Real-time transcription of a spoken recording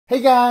Hey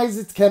guys,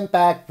 it's Ken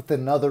back with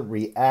another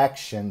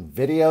reaction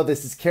video.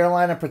 This is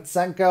Karolina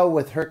Protsenko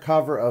with her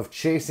cover of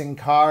Chasing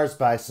Cars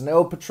by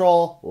Snow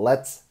Patrol.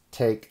 Let's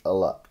take a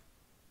look.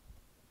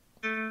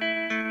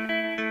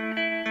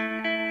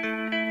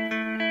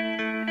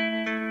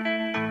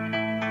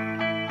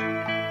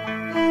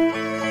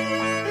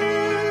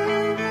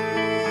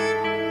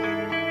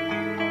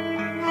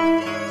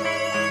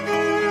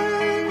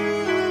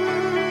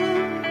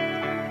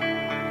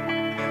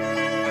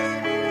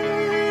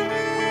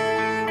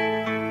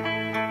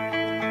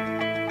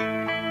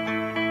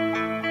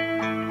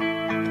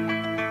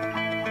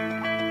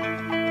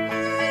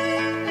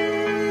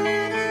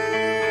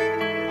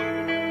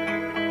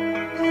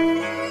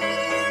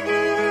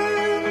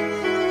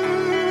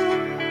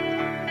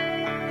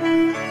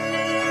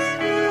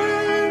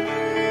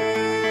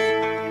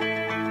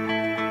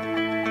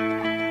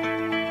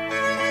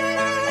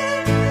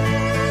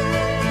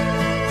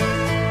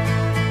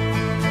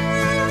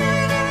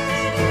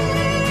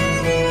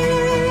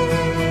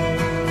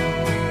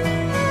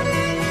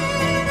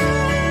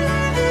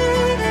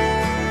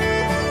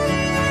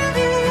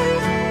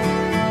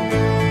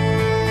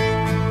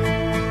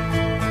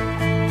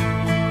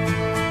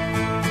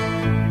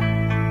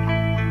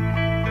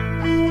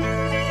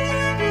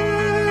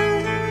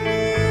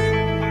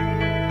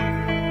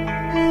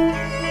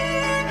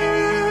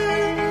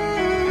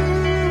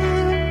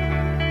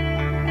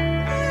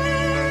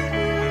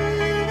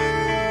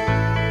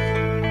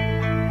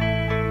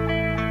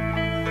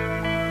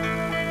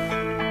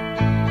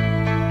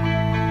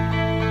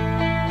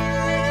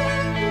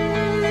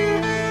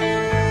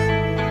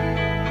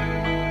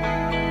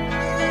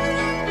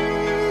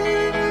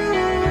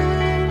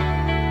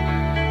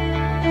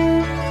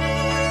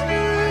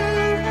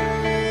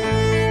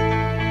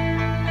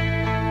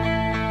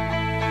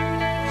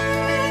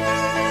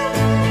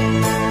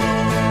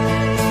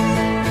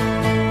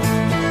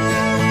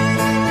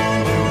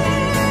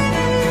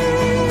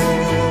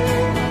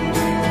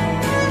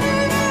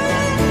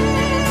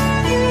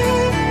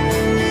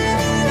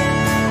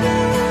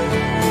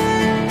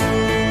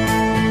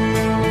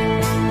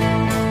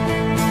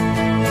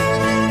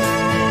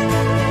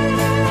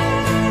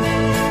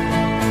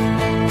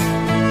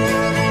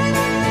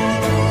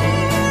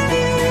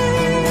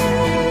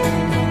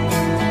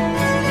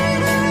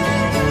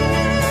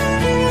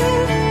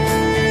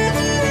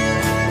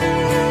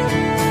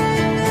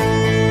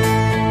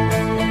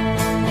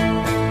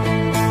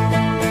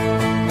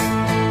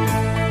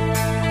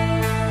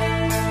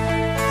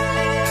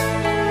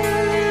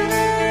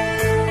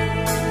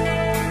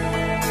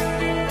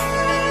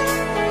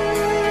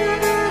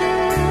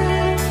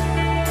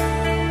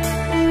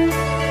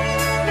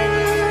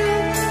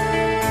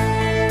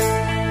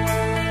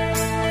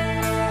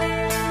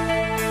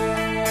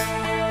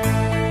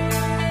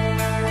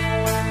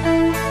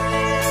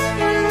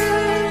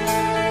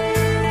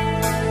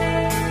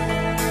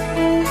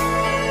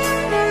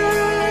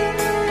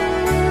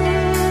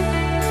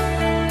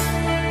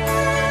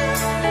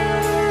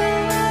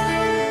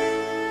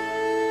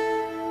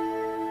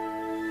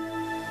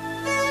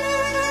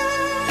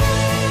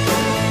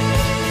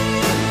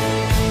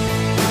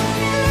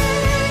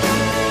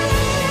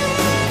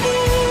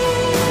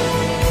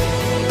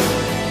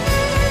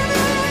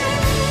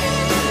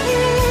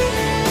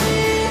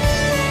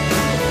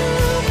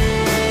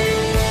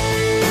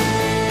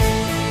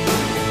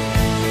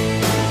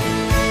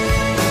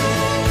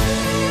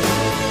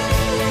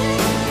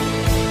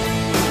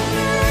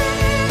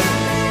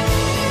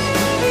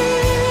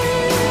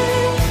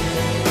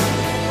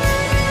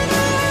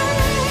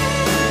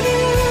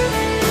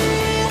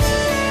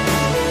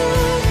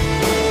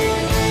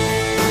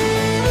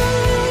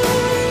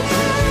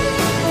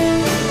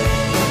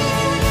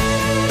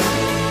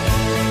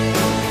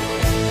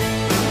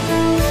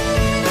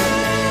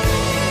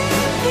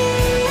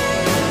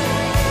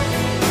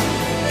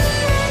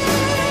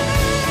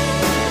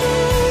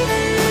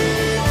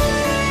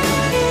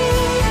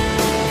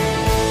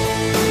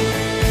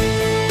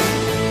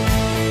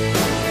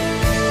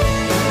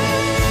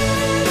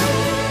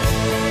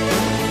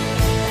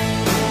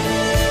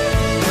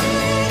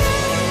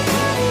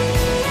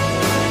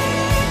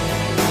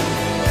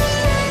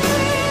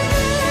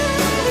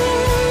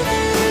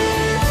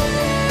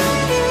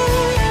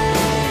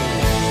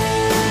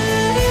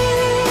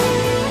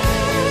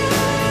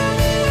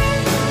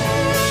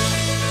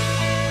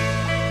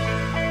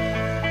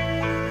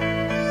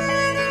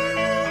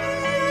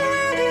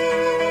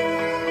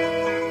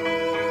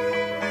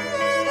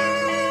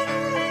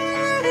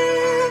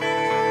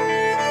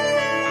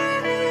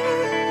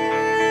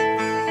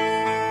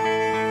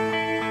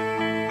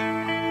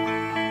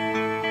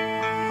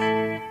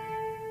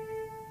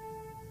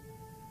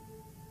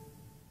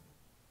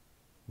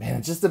 Man,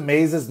 it just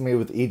amazes me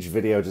with each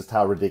video just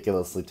how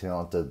ridiculously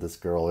talented this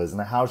girl is and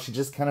how she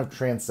just kind of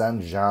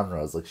transcends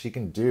genres. Like, she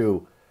can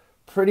do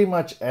pretty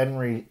much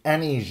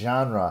any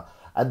genre.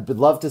 I'd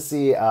love to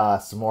see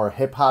some more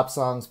hip-hop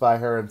songs by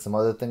her and some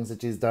other things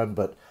that she's done,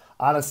 but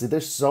honestly,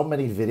 there's so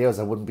many videos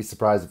I wouldn't be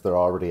surprised if they're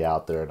already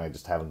out there and I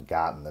just haven't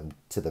gotten them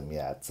to them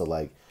yet. So,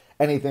 like,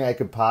 anything I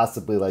could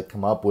possibly like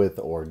come up with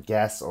or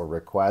guess or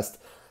request,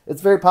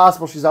 it's very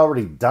possible she's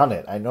already done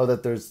it. I know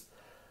that there's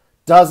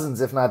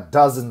dozens, if not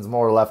dozens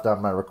more left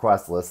on my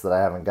request list that I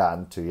haven't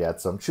gotten to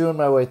yet. So I'm chewing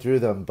my way through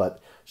them,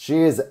 but she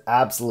is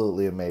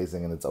absolutely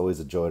amazing, and it's always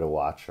a joy to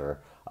watch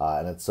her.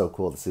 And it's so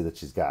cool to see that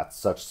she's got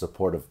such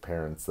supportive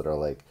parents that are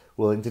like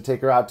willing to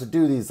take her out to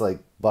do these like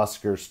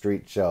busker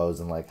street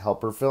shows and like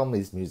help her film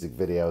these music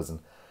videos,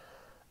 and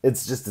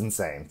it's just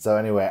insane. So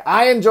anyway,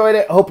 I enjoyed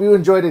it. Hope you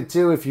enjoyed it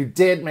too. If you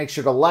did, make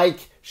sure to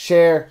like,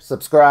 share,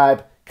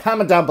 subscribe,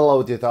 comment down below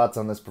with your thoughts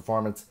on this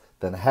performance.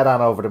 Then head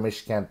on over to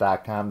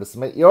michikent.com to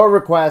submit your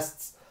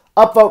requests,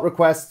 upvote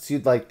requests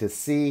you'd like to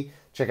see.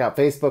 Check out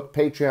Facebook,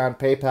 Patreon,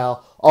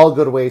 PayPal, all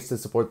good ways to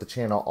support the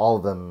channel. All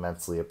of them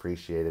immensely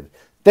appreciated.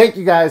 Thank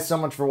you guys so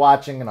much for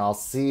watching, and I'll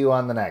see you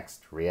on the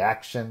next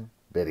reaction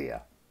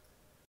video.